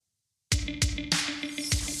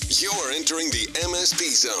You're entering the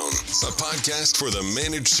MSP Zone, a podcast for the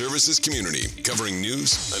managed services community, covering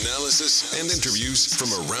news, analysis, and interviews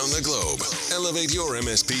from around the globe. Elevate your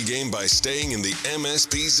MSP game by staying in the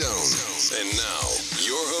MSP Zone. And now,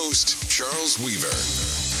 your host, Charles Weaver.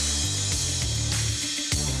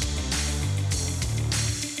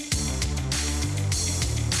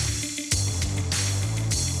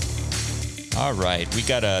 All right, we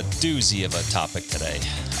got a doozy of a topic today.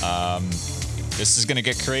 This is going to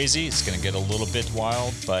get crazy. It's going to get a little bit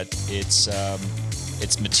wild, but it's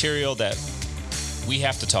material that we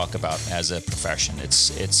have to talk about as a profession.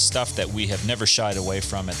 It's stuff that we have never shied away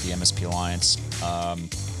from at the MSP Alliance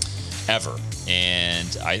ever,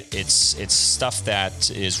 and it's stuff that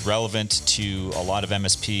is relevant to a lot of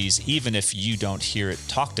MSPs, even if you don't hear it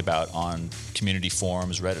talked about on community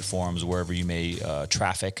forums, Reddit forums, wherever you may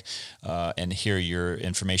traffic and hear your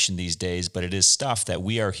information these days. But it is stuff that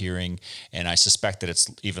we are hearing, and I suspect that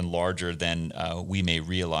it's even larger than we may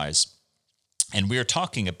realize. And we are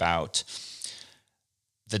talking about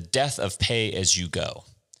the death of pay-as-you-go.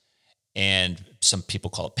 And some people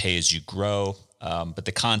call it pay-as-you-grow. But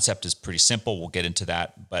the concept is pretty simple. We'll get into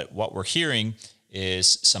that. But what we're hearing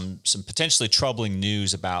is some potentially troubling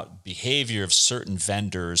news about behavior of certain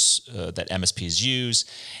vendors that MSPs use.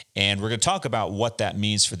 And we're going to talk about what that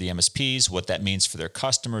means for the MSPs, what that means for their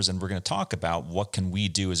customers, and we're going to talk about what can we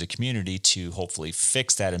do as a community to hopefully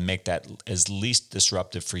fix that and make that as least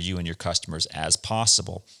disruptive for you and your customers as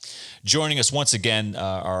possible. Joining us once again,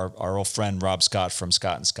 our old friend Rob Scott from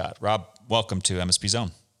Scott & Scott. Rob, welcome to MSP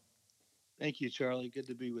Zone. Thank you, Charlie. Good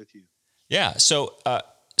to be with you. Yeah.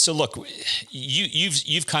 So look,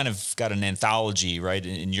 you've kind of got an anthology, right,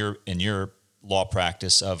 in your law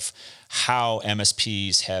practice of how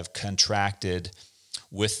MSPs have contracted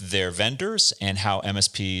with their vendors and how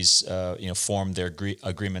MSPs form their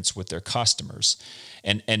agreements with their customers,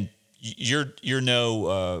 and you're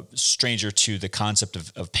no stranger to the concept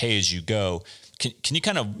of pay as you go. Can you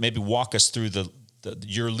kind of maybe walk us through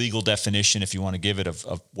your legal definition, if you want to give it,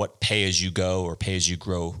 of what pay-as-you-go or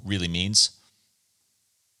pay-as-you-grow really means?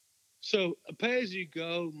 So a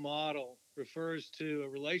pay-as-you-go model refers to a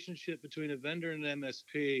relationship between a vendor and an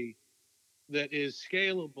MSP that is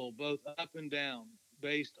scalable both up and down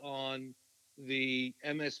based on the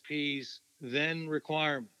MSP's then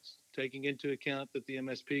requirements, taking into account that the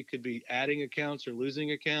MSP could be adding accounts or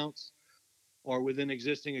losing accounts, or within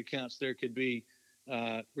existing accounts there could be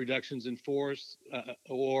reductions in force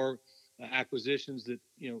or acquisitions that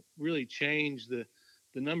really change the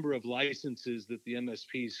number of licenses that the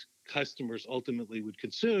MSP's customers ultimately would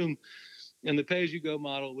consume. And the pay-as-you-go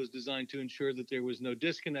model was designed to ensure that there was no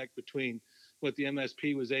disconnect between what the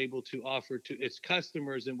MSP was able to offer to its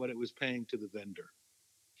customers and what it was paying to the vendor.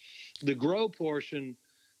 The grow portion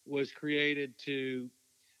was created to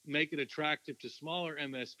make it attractive to smaller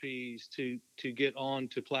MSPs to get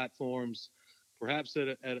onto platforms, perhaps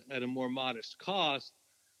at a more modest cost,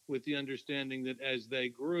 with the understanding that as they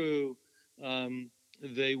grew,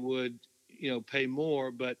 they would pay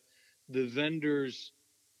more, but the vendor's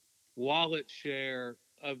wallet share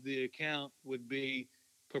of the account would be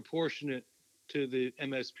proportionate to the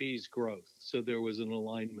MSP's growth. So there was an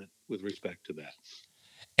alignment with respect to that.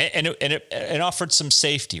 And it offered some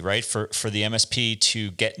safety, right, for the MSP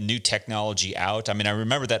to get new technology out. I mean, I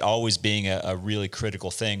remember that always being a really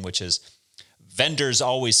critical thing, which is vendors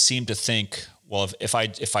always seem to think, well, if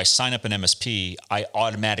I sign up an MSP, I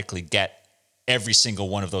automatically get every single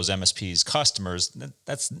one of those MSP's customers.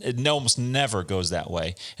 It almost never goes that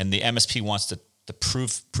way. And the MSP wants the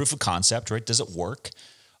proof of concept, right? Does it work?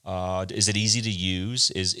 Is it easy to use?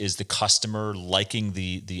 Is the customer liking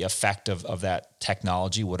the effect of that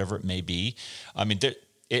technology, whatever it may be? I mean,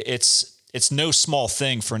 it's no small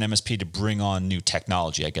thing for an MSP to bring on new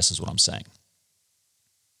technology, I guess is what I'm saying.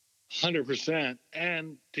 100%.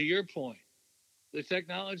 And to your point, the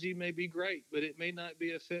technology may be great, but it may not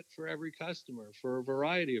be a fit for every customer for a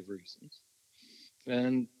variety of reasons.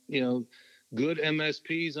 And, good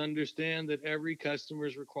MSPs understand that every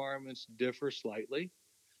customer's requirements differ slightly,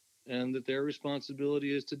 and that their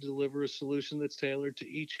responsibility is to deliver a solution that's tailored to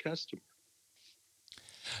each customer.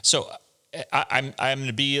 So I'm going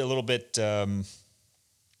to be a little bit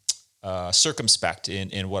circumspect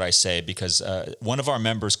in what I say, because one of our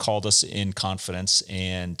members called us in confidence,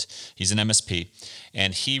 and he's an MSP,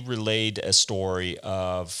 and he relayed a story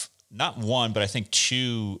of not one, but I think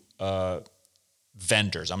two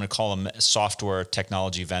vendors. I'm going to call them software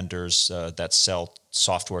technology vendors that sell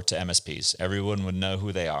software to MSPs. Everyone would know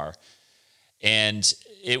who they are. And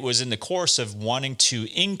it was in the course of wanting to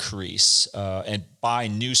increase and buy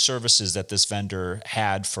new services that this vendor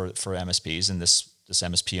had for MSPs, and this this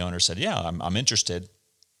MSP owner said, yeah, I'm interested.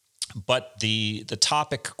 But the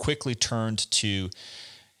topic quickly turned to,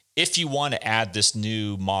 if you want to add this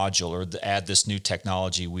new module or add this new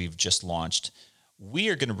technology we've just launched, we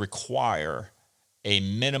are going to require a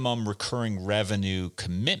minimum recurring revenue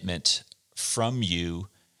commitment from you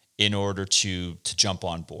in order to jump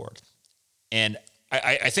on board. And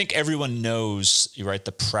I think everyone knows, right,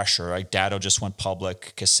 the pressure. Right? Datto just went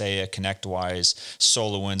public, Kaseya, ConnectWise,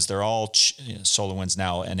 SolarWinds, they're all, SolarWinds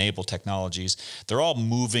now enable technologies. They're all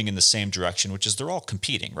moving in the same direction, which is they're all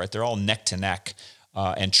competing, right? They're all neck to neck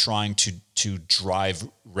and trying to drive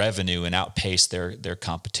revenue and outpace their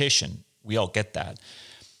competition. We all get that.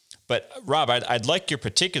 But Rob, I'd like your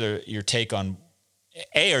take on,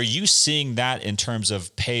 are you seeing that in terms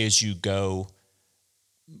of pay as you go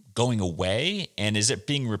going away? And is it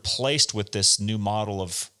being replaced with this new model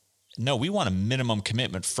of, no, we want a minimum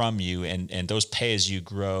commitment from you, and those pay as you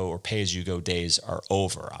grow or pay as you go days are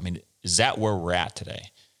over? I mean, is that where we're at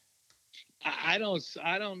today? I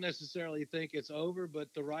don't necessarily think it's over, but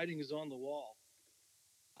the writing is on the wall.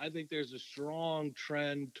 I think there's a strong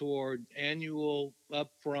trend toward annual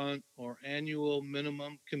upfront or annual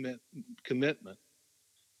minimum commitment.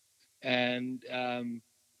 And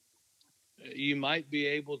you might be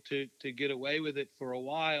able to get away with it for a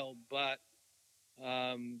while, but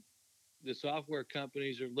the software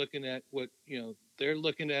companies are looking at they're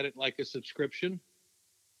looking at it like a subscription.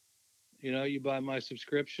 You buy my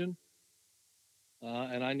subscription,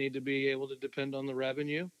 and I need to be able to depend on the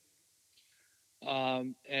revenue.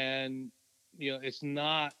 And it's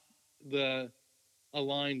not the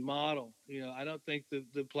aligned model. I don't think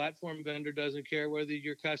the platform vendor doesn't care whether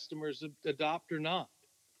your customers adopt or not.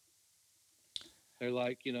 They're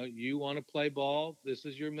like, you want to play ball, this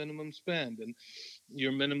is your minimum spend, and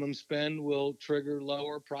your minimum spend will trigger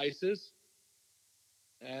lower prices.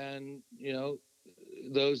 And,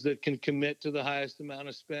 those that can commit to the highest amount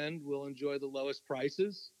of spend will enjoy the lowest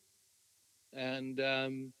prices. And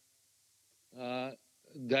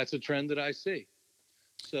that's a trend that I see.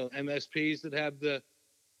 So MSPs that have the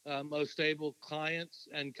most stable clients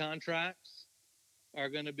and contracts are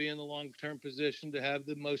going to be in the long-term position to have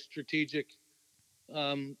the most strategic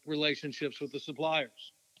relationships with the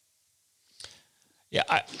suppliers. Yeah,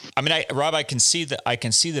 Rob, I can see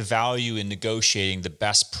the value in negotiating the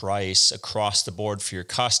best price across the board for your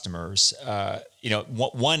customers. All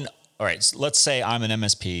right, so let's say I'm an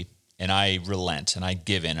MSP and I relent and I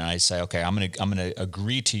give in and I say, okay, I'm gonna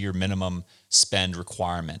agree to your minimum spend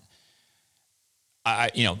requirement.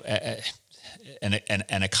 An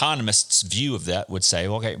economist's view of that would say,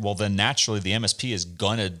 okay, well then naturally the MSP is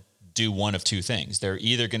gonna do one of two things. They're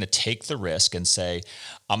either going to take the risk and say,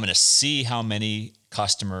 I'm going to see how many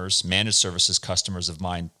customers, managed services customers of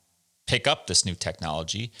mine, pick up this new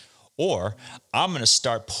technology, or I'm going to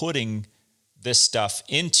start putting this stuff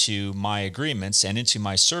into my agreements and into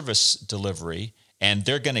my service delivery, and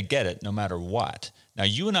they're going to get it no matter what. Now,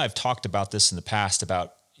 you and I have talked about this in the past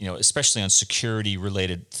about, especially on security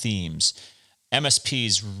related themes,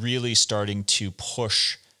 MSPs really starting to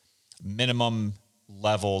push minimum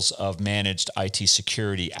levels of managed IT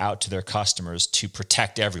security out to their customers to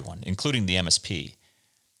protect everyone, including the MSP.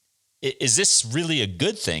 Is this really a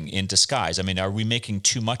good thing in disguise? I mean, are we making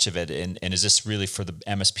too much of it? And is this really for the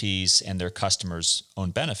MSPs and their customers'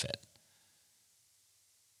 own benefit?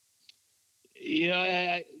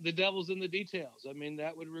 The devil's in the details. I mean,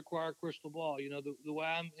 that would require a crystal ball. The way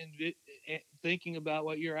I'm thinking about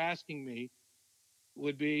what you're asking me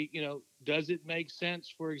would be, does it make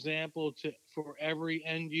sense, for example, for every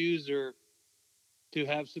end user to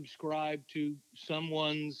have subscribed to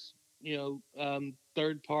someone's,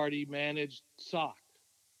 third-party managed SOC?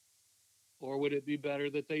 Or would it be better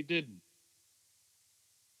that they didn't?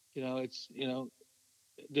 It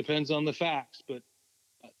depends on the facts, but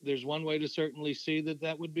there's one way to certainly see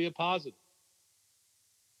that would be a positive.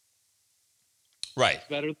 Right.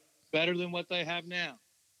 It's better than what they have now.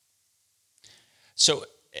 So,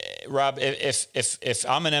 Rob, if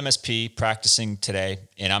I'm an MSP practicing today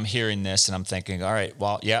and I'm hearing this and I'm thinking, all right,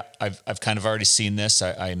 well, yeah, I've kind of already seen this.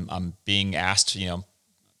 I'm being asked,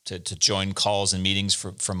 to join calls and meetings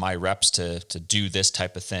from my reps to do this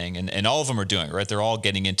type of thing, and all of them are doing it, right? They're all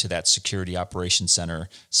getting into that security operations center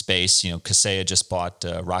space. Kaseya just bought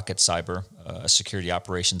Rocket Cyber, a security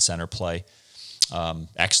operations center play,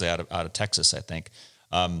 actually out of Texas, I think.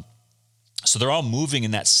 So they're all moving in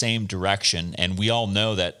that same direction, and we all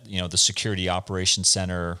know that the security operations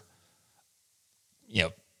center,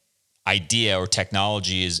 idea or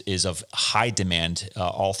technology is of high demand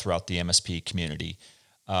all throughout the MSP community.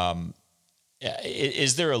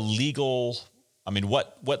 Is there a legal I mean,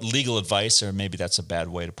 what legal advice, or maybe that's a bad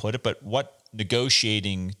way to put it, but what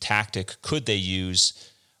negotiating tactic could they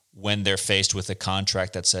use when they're faced with a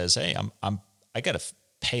contract that says, "Hey, I got to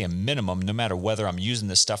pay a minimum no matter whether I'm using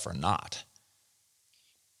this stuff or not"?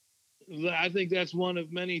 I think that's one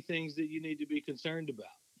of many things that you need to be concerned about.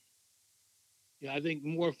 Yeah, I think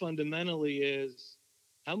more fundamentally is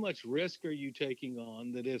how much risk are you taking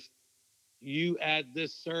on that if you add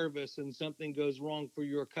this service and something goes wrong for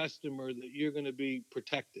your customer, that you're going to be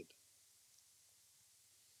protected.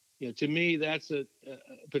 To me, that's a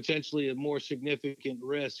potentially a more significant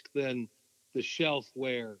risk than the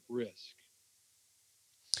shelfware risk.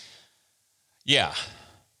 Yeah.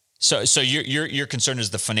 So your concern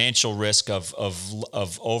is the financial risk of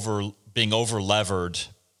being over levered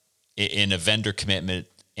in a vendor commitment,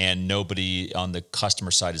 and nobody on the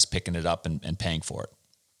customer side is picking it up and paying for it.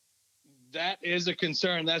 That is a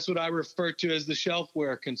concern. That's what I refer to as the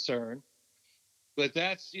shelfware concern. But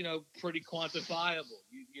that's, pretty quantifiable.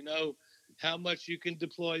 You know how much you can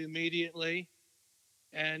deploy immediately,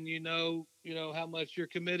 and how much you're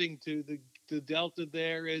committing to. The delta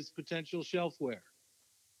there is potential shelfware.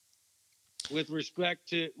 With respect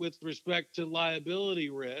to liability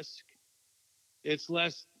risk, it's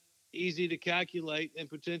less easy to calculate and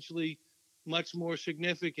potentially much more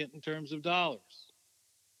significant in terms of dollars.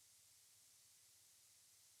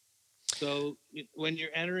 So when you're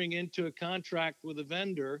entering into a contract with a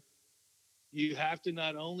vendor, you have to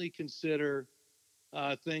not only consider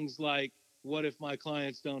things like, what if my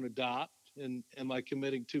clients don't adopt, and am I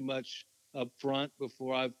committing too much up front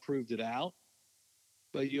before I've proved it out?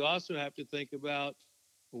 But you also have to think about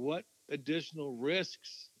what additional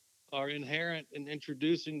risks are inherent in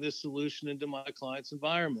introducing this solution into my clients'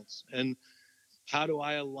 environments, and how do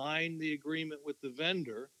I align the agreement with the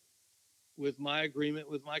vendor with my agreement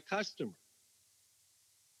with my customer?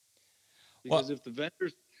 Because if the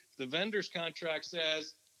vendor's contract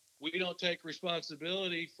says we don't take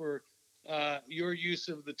responsibility for your use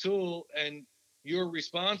of the tool and you're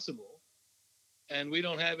responsible, and we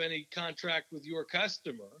don't have any contract with your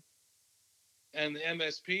customer, and the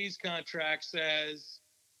MSP's contract says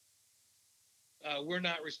we're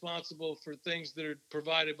not responsible for things that are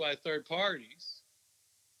provided by third parties,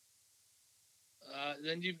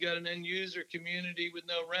 then you've got an end user community with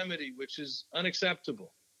no remedy, which is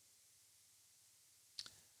unacceptable.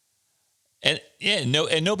 And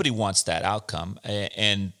nobody wants that outcome.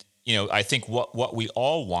 And I think what we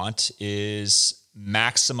all want is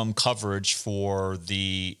maximum coverage for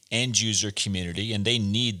the end user community, and they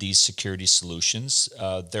need these security solutions.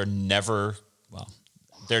 They're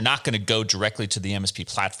not going to go directly to the MSP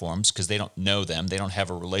platforms because they don't know them. They don't have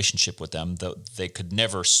a relationship with them. They could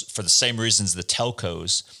never, for the same reasons the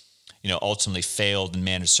telcos, ultimately failed in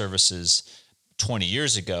managed services 20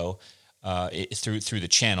 years ago. Through the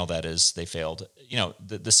channel, that is, they failed.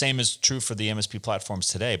 The same is true for the MSP platforms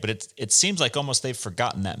today. But it seems like almost they've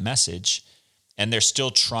forgotten that message, and they're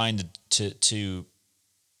still trying to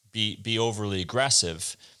be overly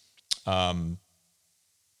aggressive. And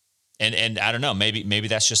I don't know, maybe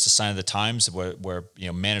that's just a sign of the times where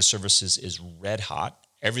managed services is red hot.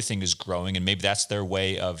 Everything is growing, and maybe that's their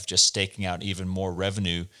way of just staking out even more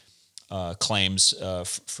revenue claims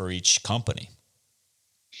for each company.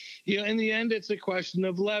 In the end, it's a question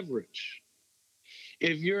of leverage.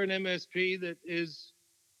 If you're an MSP that is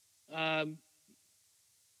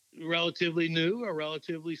relatively new or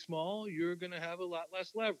relatively small, you're going to have a lot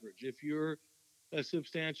less leverage. If you're a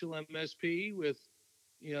substantial MSP with,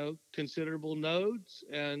 considerable nodes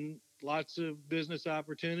and lots of business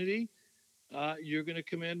opportunity, you're going to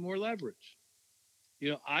command more leverage.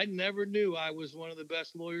 I never knew I was one of the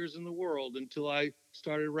best lawyers in the world until I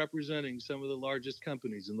started representing some of the largest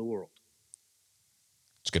companies in the world.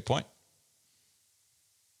 That's a good point.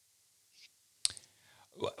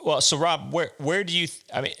 Well, so Rob, where do you?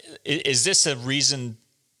 Is this a reason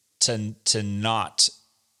to not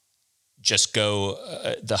just go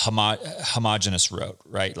the homogenous route,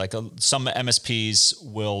 right? Like some MSPs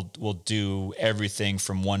will do everything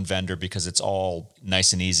from one vendor because it's all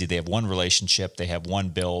nice and easy. They have one relationship, they have one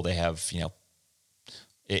bill, they have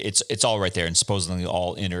it's all right there, and supposedly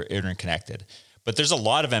all interconnected. But there's a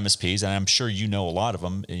lot of MSPs, and I'm sure a lot of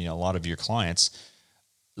them. A lot of your clients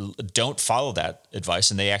don't follow that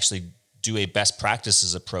advice, and they actually do a best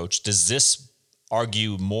practices approach. Does this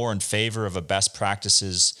argue more in favor of a best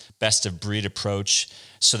practices, best of breed approach,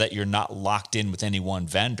 so that you're not locked in with any one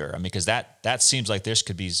vendor? Because that seems like there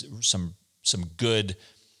could be some good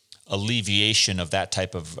alleviation of that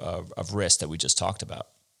type of risk that we just talked about.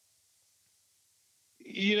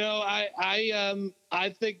 I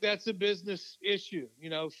think that's a business issue,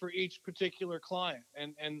 for each particular client,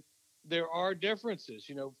 and there are differences,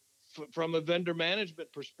 from a vendor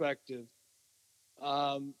management perspective.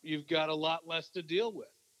 You've got a lot less to deal with,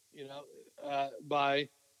 by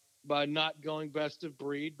not going best of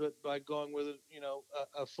breed, but by going with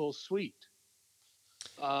a full suite.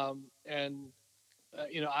 And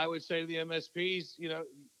I would say to the MSPs,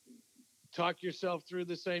 talk yourself through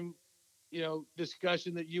the same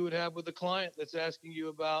discussion that you would have with a client that's asking you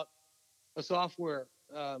about a software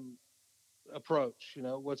approach.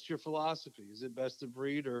 What's your philosophy? Is it best of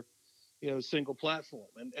breed or single platform?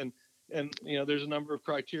 And there's a number of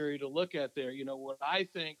criteria to look at there. What I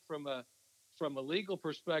think from a legal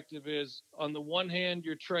perspective is, on the one hand,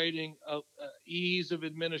 you're trading ease of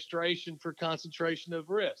administration for concentration of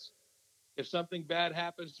risk. If something bad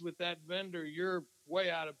happens with that vendor, you're way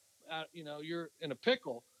out, you're in a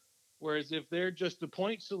pickle. Whereas if they're just a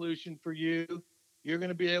point solution for you, you're going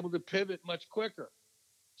to be able to pivot much quicker.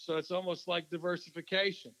 So it's almost like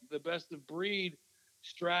diversification. The best of breed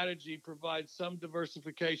strategy provides some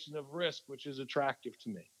diversification of risk, which is attractive to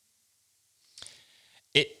me.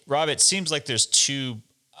 Rob, it seems like there's two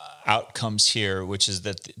outcomes here, which is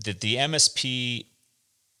that the MSP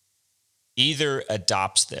either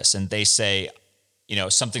adopts this and they say,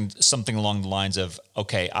 something along the lines of,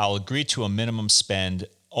 okay, I'll agree to a minimum spend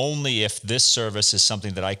only if this service is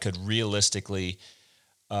something that I could realistically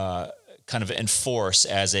kind of enforce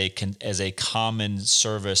as a common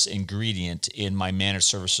service ingredient in my managed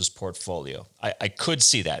services portfolio. I could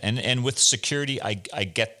see that, and with security, I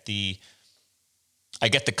get the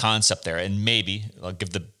concept there, and maybe I'll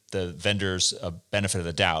give the vendors a benefit of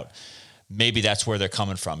the doubt. Maybe that's where they're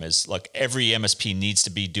coming from, is like every MSP needs to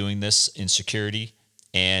be doing this in security.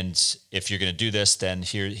 And if you're going to do this, then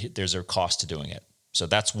there's a cost to doing it. So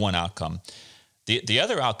that's one outcome. The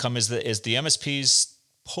other outcome is the MSPs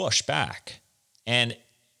push back. And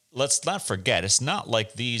let's not forget, it's not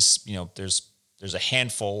like these, there's a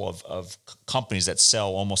handful of companies that sell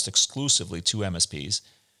almost exclusively to MSPs.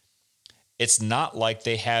 It's not like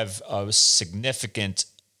they have a significant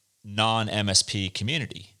non-MSP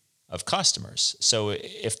community of customers. So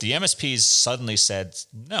if the MSPs suddenly said,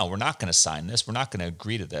 no, we're not going to sign this, we're not going to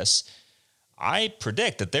agree to this, I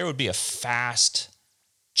predict that there would be a fast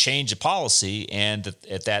change of policy, and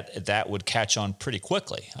that would catch on pretty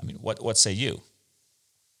quickly. I mean, what say you?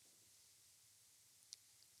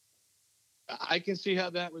 I can see how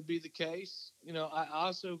that would be the case. I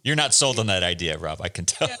also... You're not sold on that idea, Rob, I can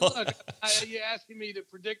tell. Yeah, look, you're asking me to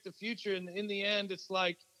predict the future, and in the end, it's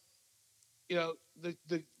like,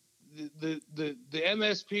 the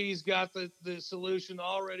MSP's got the solution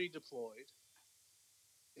already deployed.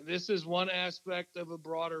 This is one aspect of a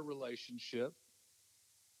broader relationship.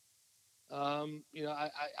 I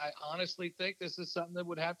honestly think this is something that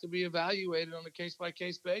would have to be evaluated on a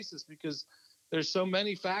case-by-case basis, because there's so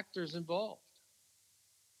many factors involved.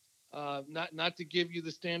 Not to give you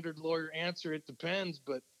the standard lawyer answer, it depends,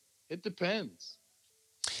 but it depends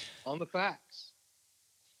on the facts.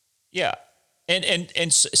 Yeah.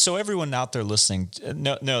 And so everyone out there listening,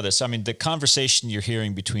 know this. I mean, the conversation you're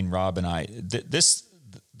hearing between Rob and I, this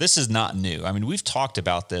is not new. I mean, we've talked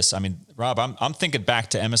about this. I mean, Rob, I'm thinking back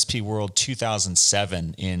to MSP World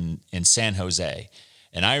 2007 in San Jose,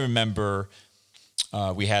 and I remember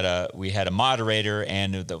we had a moderator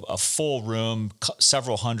and a full room,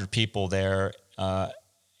 several hundred people there,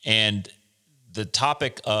 and the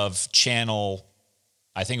topic of channel,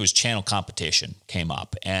 I think it was channel competition, came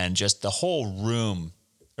up, and just the whole room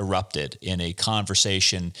erupted in a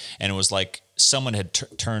conversation, and it was like someone had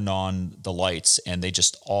turned on the lights and they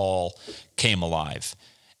just all came alive.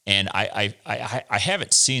 And I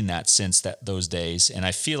haven't seen that since those days, and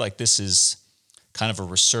I feel like this is kind of a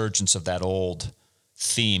resurgence of that old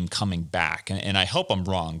theme coming back. And I hope I'm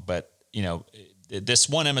wrong, but this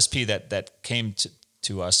one MSP that came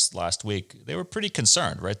to us last week, they were pretty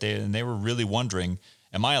concerned, right? They were really wondering,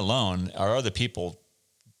 am I alone? Are other people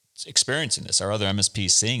experiencing this? Are other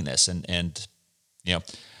MSPs seeing this? And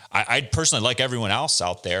I'd personally like everyone else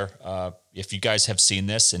out there, if you guys have seen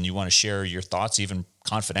this and you want to share your thoughts, even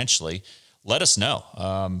confidentially, let us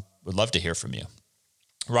know. Would love to hear from you.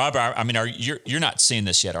 Rob, I mean, you're not seeing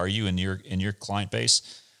this yet, are you, in your client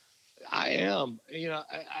base? I am.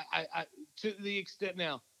 I to the extent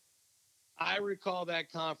now, I recall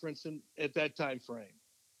that conference at that time frame.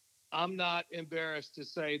 I'm not embarrassed to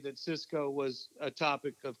say that Cisco was a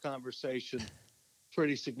topic of conversation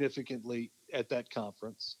pretty significantly at that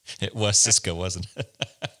conference. It was Cisco, wasn't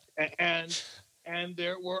it? and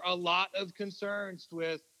there were a lot of concerns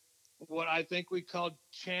with what I think we called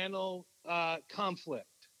channel conflict,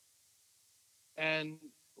 and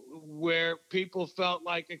where people felt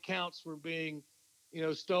like accounts were being,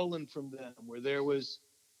 stolen from them, where there was,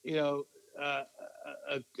 you know, uh,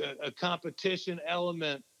 a competition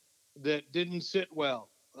element that didn't sit well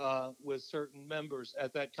with certain members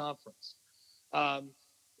at that conference. Um,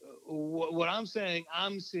 what I'm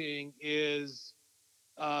seeing is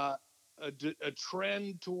uh, a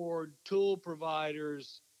trend toward tool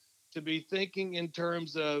providers to be thinking in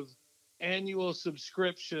terms of annual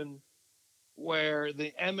subscription, where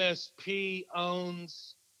the MSP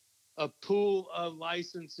owns a pool of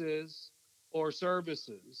licenses or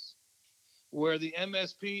services, where the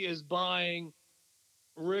MSP is buying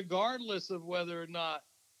regardless of whether or not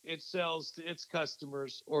it sells to its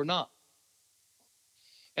customers or not.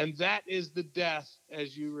 And that is the death,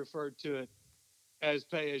 as you referred to it, as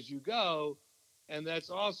pay as you go. And that's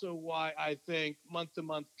also why I think month to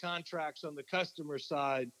month contracts on the customer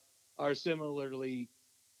side are similarly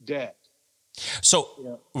dead. So,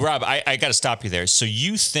 Yeah. Rob, I got to stop you there. So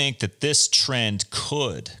you think that this trend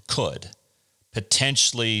could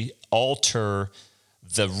potentially alter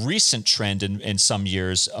the recent trend in some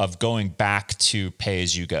years of going back to pay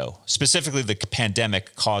as you go? Specifically, the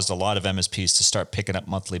pandemic caused a lot of MSPs to start picking up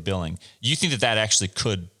monthly billing. You think that actually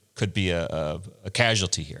could be a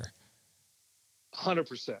casualty here?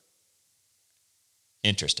 100%.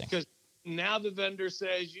 Interesting. Because now the vendor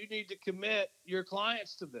says you need to commit your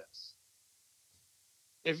clients to this.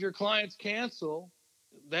 If your clients cancel,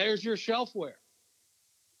 there's your shelfware.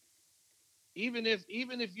 Even if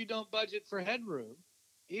you don't budget for headroom,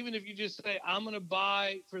 even if you just say, I'm going to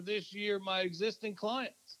buy for this year my existing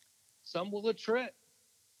clients, some will attrit.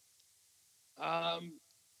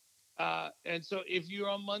 And so if you're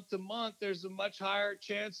on month to month, there's a much higher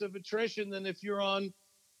chance of attrition than if you're on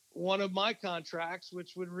one of my contracts,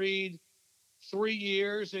 which would read 3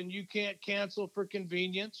 years, and you can't cancel for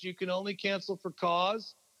convenience. You can only cancel for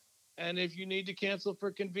cause. And if you need to cancel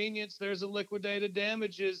for convenience, there's a liquidated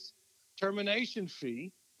damages termination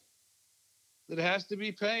fee that has to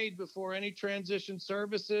be paid before any transition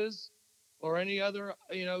services or any other,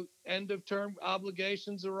 end of term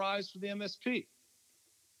obligations arise for the MSP.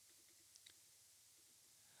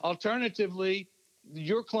 Alternatively,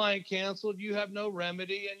 your client canceled, you have no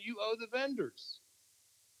remedy, and you owe the vendors.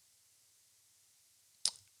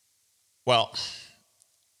 Well,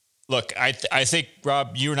 look, I think,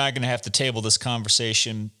 Rob, you and I are going to have to table this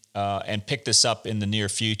conversation and pick this up in the near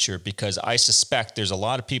future, because I suspect there's a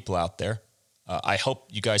lot of people out there. I hope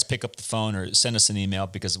you guys pick up the phone or send us an email,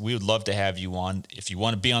 because we would love to have you on. If you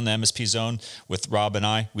want to be on the MSP Zone with Rob and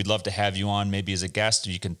I, we'd love to have you on, maybe as a guest.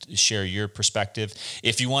 You can share your perspective.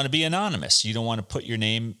 If you want to be anonymous, you don't want to put your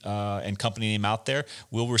name and company name out there,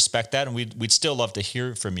 we'll respect that. And we'd still love to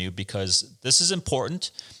hear from you, because this is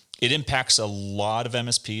important. It impacts a lot of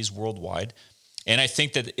MSPs worldwide. And I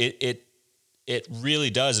think that it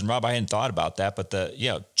really does. And Rob, I hadn't thought about that, but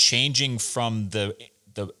changing from the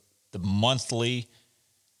monthly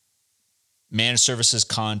managed services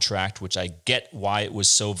contract, which I get why it was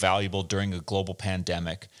so valuable during a global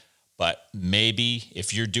pandemic. But maybe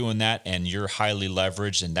if you're doing that and you're highly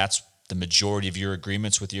leveraged and that's the majority of your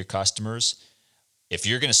agreements with your customers, if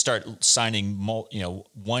you're going to start signing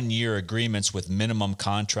 1-year agreements with minimum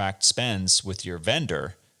contract spends with your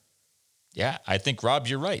vendor, I think, Rob,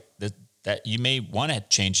 you're right that you may want to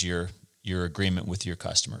change your agreement with your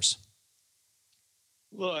customers.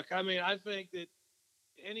 Look, I mean, I think that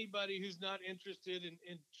anybody who's not interested in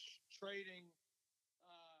trading